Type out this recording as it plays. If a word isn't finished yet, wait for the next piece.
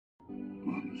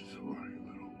sorry,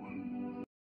 little one.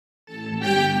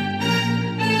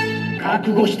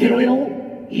 覚悟してろよ。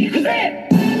行くぜ。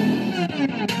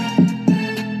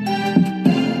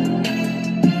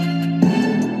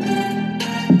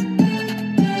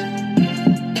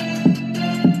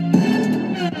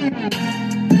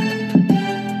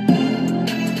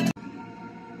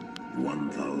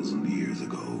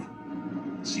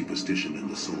Superstition and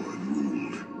the sword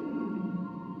ruled.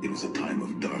 It was a time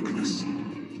of darkness.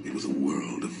 It was a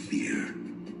world of fear.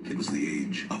 It was the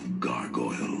age of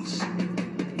gargoyles.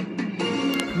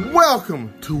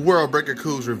 Welcome to World Breaker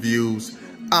Cool's Reviews.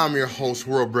 I'm your host,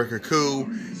 World Breaker Cool,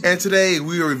 and today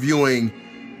we are reviewing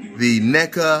the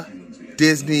NECA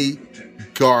Disney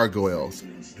Gargoyles.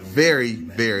 Very,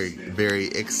 very, very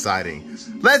exciting.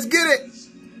 Let's get it!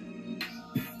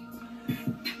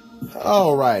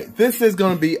 Alright, this is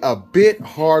going to be a bit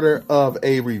harder of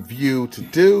a review to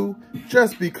do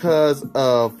just because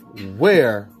of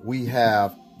where we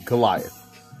have Goliath.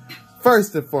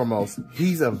 First and foremost,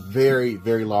 he's a very,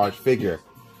 very large figure.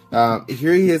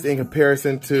 Here he is in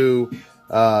comparison to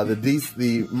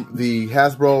the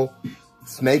Hasbro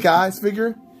Snake Eyes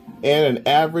figure and an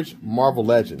average Marvel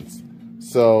Legends.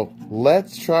 So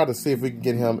let's try to see if we can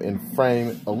get him in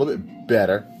frame a little bit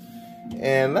better.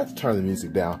 And let's turn the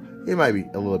music down. It might be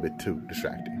a little bit too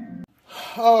distracting.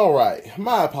 Alright,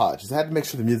 my apologies. I had to make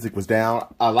sure the music was down.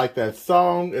 I like that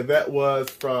song, and that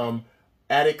was from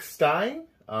Attic Stein.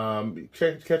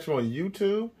 Catch him on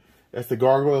YouTube. That's the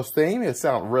Gargoyles theme. It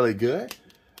sounds really good.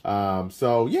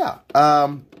 So yeah,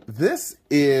 this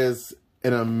is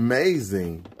an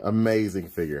amazing, amazing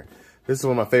figure. This is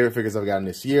one of my favorite figures I've gotten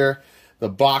this year. The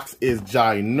box is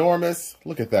ginormous.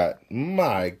 Look at that.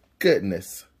 My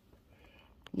goodness.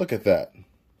 Look at that.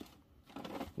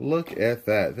 Look at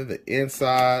that. Then the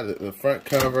inside, the front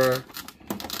cover.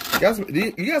 You guys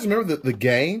remember the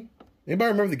game?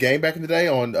 Anybody remember the game back in the day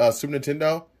on Super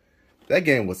Nintendo? That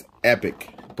game was epic.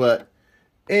 But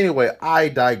anyway, I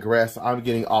digress. I'm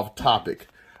getting off topic.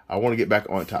 I want to get back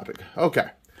on topic. Okay.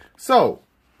 So,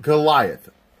 Goliath.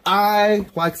 I,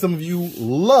 like some of you,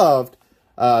 loved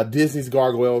Disney's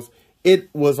Gargoyles. It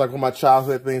was like one of my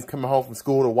childhood things, coming home from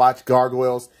school to watch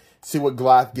Gargoyles, see what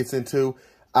Goliath gets into.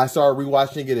 I started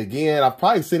rewatching it again. I've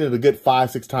probably seen it a good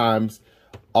 5-6 times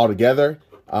altogether.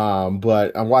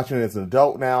 But I'm watching it as an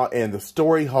adult now, and the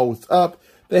story holds up.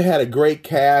 They had a great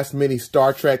cast. Many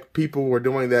Star Trek people were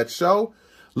doing that show.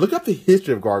 Look up the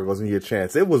history of Gargoyles when you get a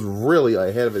chance. It was really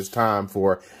ahead of its time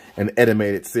for an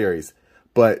animated series.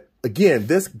 But again,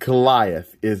 this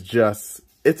Goliath is just,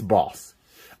 it's boss.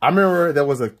 I remember there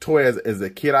was a toy as a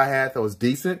kid I had that was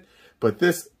decent, but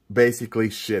this basically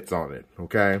shits on it,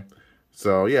 okay?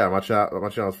 So yeah, my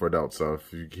channel is for adults. So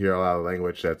if you hear a lot of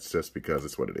language, that's just because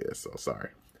it's what it is. So sorry.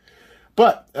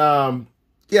 But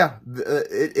yeah,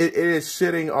 it is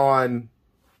shitting on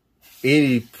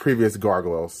any previous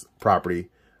Gargoyles property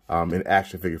in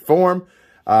action figure form.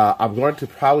 I'm going to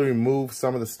probably remove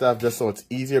some of the stuff just so it's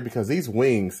easier, because these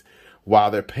wings, while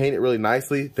they're painted really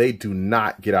nicely, they do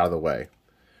not get out of the way.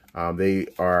 They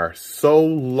are so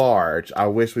large. I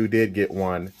wish we did get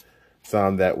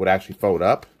some that would actually fold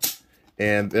up.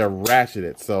 And they're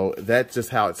ratcheted, so that's just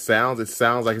how it sounds. It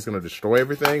sounds like it's going to destroy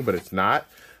everything, but it's not.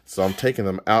 So I'm taking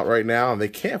them out right now, and they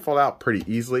can fall out pretty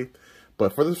easily.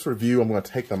 But for this review, I'm going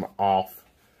to take them off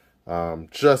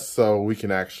just so we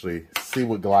can actually see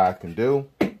what Goliath can do.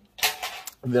 And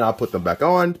then I'll put them back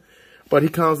on. But he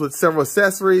comes with several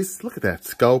accessories. Look at that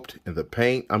sculpt and the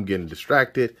paint. I'm getting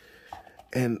distracted.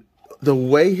 And the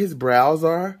way his brows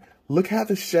are, look how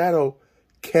the shadow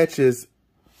catches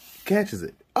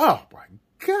it. Oh my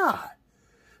God.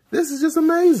 This is just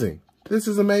amazing. This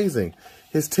is amazing.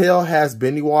 His tail has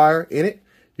bendy wire in it.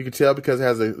 You can tell because it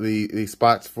has the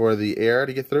spots for the air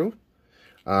to get through.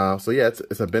 So yeah, it's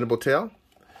a bendable tail.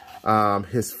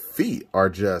 His feet are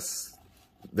just,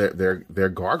 they're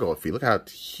gargoyle feet. Look how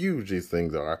huge these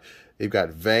things are. They've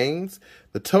got veins.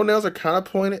 The toenails are kind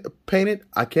of painted.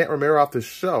 I can't remember off the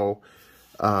show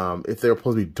if they were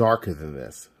supposed to be darker than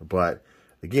this. But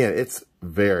again, it's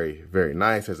very, very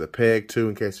nice. There's a peg, too,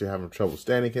 in case you're having trouble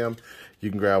standing him. You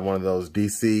can grab one of those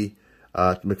DC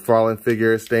McFarlane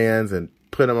figure stands and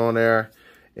put him on there.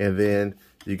 And then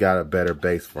you got a better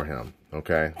base for him,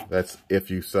 okay? That's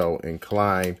if you so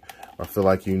inclined or feel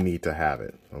like you need to have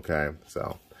it, okay?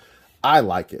 So, I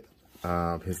like it.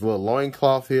 His little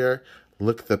loincloth here.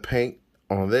 Look at the paint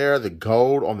on there. The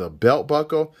gold on the belt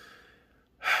buckle.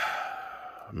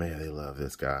 Man, they love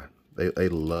this guy. They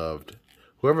loved...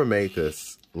 Whoever made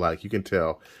this, like, you can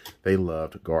tell, they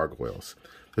loved Gargoyles.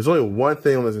 There's only one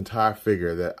thing on this entire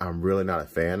figure that I'm really not a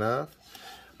fan of.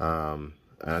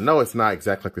 I know it's not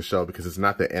exactly like the show because it's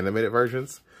not the animated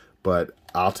versions, but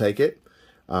I'll take it.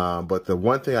 But the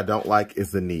one thing I don't like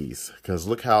is the knees, because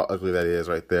look how ugly that is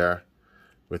right there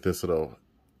with this little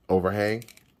overhang.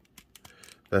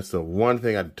 That's the one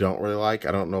thing I don't really like.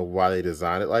 I don't know why they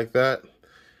designed it like that.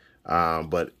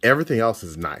 But everything else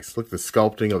is nice. Look at the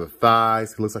sculpting of the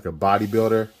thighs. He looks like a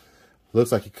bodybuilder.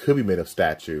 Looks like he could be made of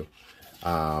statue.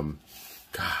 God,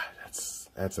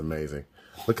 that's amazing.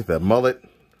 Look at the mullet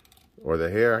or the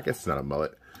hair. I guess it's not a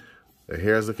mullet. The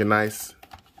hair is looking nice.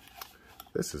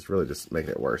 This is really just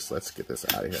making it worse. Let's get this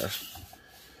out of here.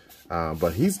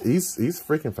 But he's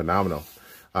freaking phenomenal.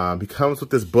 He comes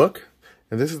with this book,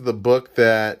 and this is the book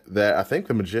that I think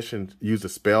the magician used the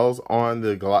spells on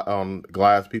the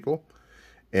Goliath people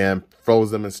and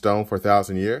froze them in stone for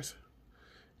 1,000 years.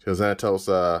 So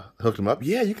Xanatos hooked him up.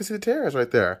 Yeah, you can see the tears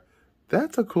right there.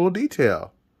 That's a cool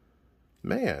detail.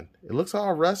 Man, it looks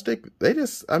all rustic. They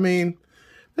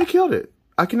killed it.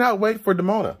 I cannot wait for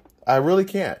Demona. I really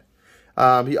can't.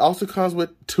 He also comes with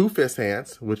 2 fist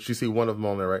hands, which you see one of them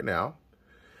on there right now.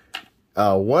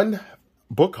 1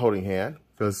 book holding hand,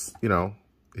 because, you know,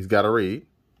 he's got to read.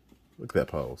 Look at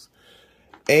that pose.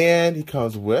 And he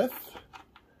comes with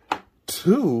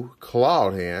 2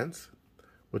 clawed hands,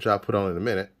 which I'll put on in a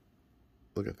minute.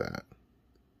 Look at that.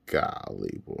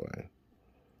 Golly, boy.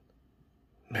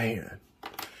 Man.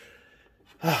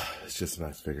 It's just a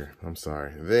nice figure. I'm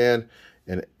sorry. Then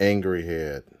an angry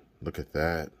head. Look at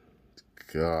that.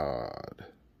 God.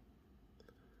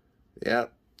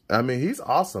 Yep. I mean, he's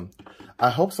awesome. I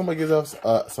hope somebody gives us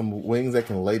some wings that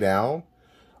can lay down.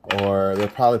 Or they'll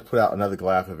probably put out another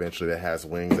Goliath eventually that has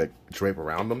wings that drape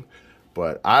around them.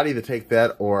 But I'd either take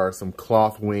that or some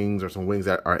cloth wings or some wings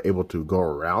that are able to go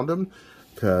around him.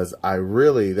 Because I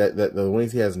really, the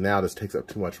wings he has now just takes up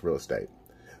too much real estate.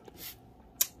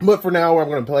 But for now, where I'm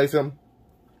going to place him,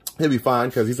 he'll be fine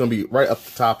because he's going to be right up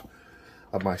the top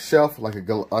of my shelf like a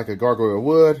gargoyle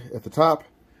would at the top.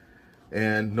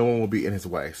 And no one will be in his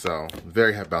way. So,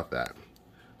 very happy about that.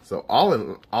 So, all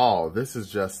in all, this is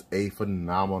just a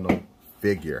phenomenal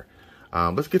figure.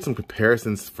 Let's get some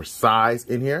comparisons for size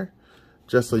in here,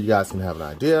 just so you guys can have an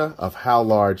idea of how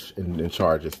large and in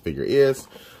charge this figure is.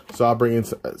 So, I'll bring in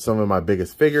some of my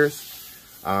biggest figures.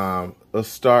 Let's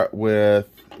start with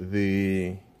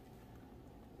the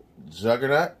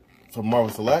Juggernaut from Marvel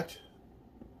Select.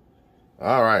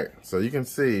 All right, so you can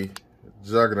see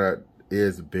Juggernaut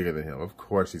is bigger than him. Of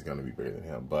course he's going to be bigger than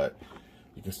him, but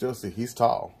you can still see he's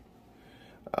tall.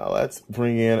 Let's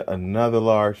bring in another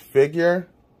large figure.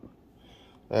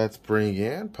 Let's bring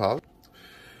in Paul.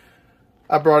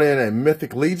 I brought in a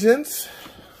Mythic Legions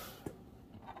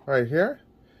right here.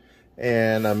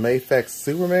 And a Mayfex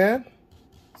Superman.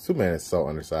 Superman is so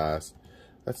undersized.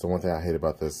 That's the one thing I hate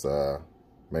about this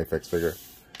Mayfex figure.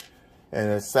 And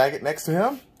then Saget next to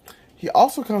him. He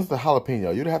also comes with a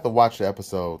jalapeno. You'd have to watch the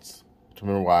episodes to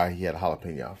remember why he had a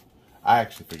jalapeno. I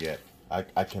actually forget.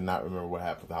 I cannot remember what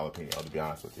happened with the jalapeno, to be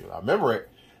honest with you. I remember it,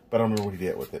 but I don't remember what he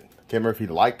did with it. Can't remember if he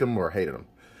liked him or hated him.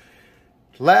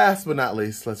 Last but not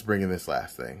least, let's bring in this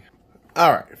last thing.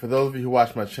 Alright, for those of you who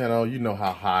watch my channel, you know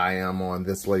how high I am on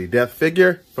this Lady Death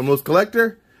figure from Loose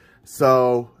Collector.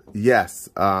 So, yes,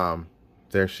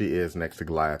 there she is next to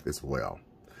Goliath as well.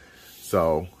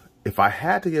 So, if I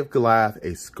had to give Goliath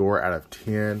a score out of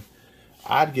 10,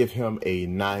 I'd give him a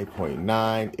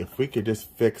 9.9. If we could just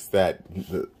fix that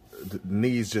the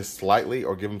knees just slightly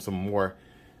or give him some more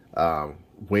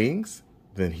wings,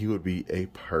 then he would be a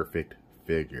perfect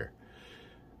figure.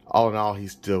 All in all,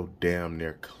 he's still damn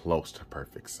near close to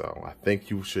perfect. So I think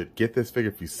you should get this figure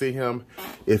if you see him.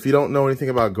 If you don't know anything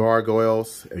about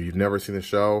gargoyles, or you've never seen the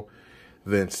show,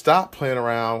 then stop playing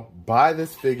around, buy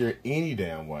this figure any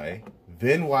damn way,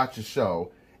 then watch the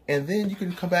show, and then you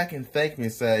can come back and thank me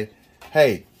and say,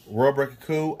 hey, World Breaker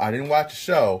Coup, I didn't watch the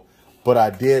show, but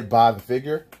I did buy the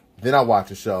figure. Then I watched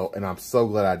the show, and I'm so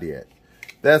glad I did.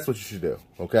 That's what you should do,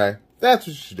 okay? That's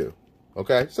what you should do,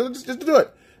 okay? So just do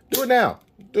it. Do it now.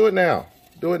 Do it now.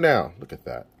 Do it now. Look at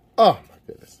that. Oh, my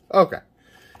goodness. Okay.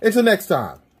 Until next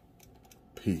time,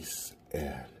 peace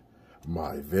and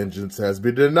my vengeance has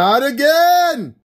been denied again.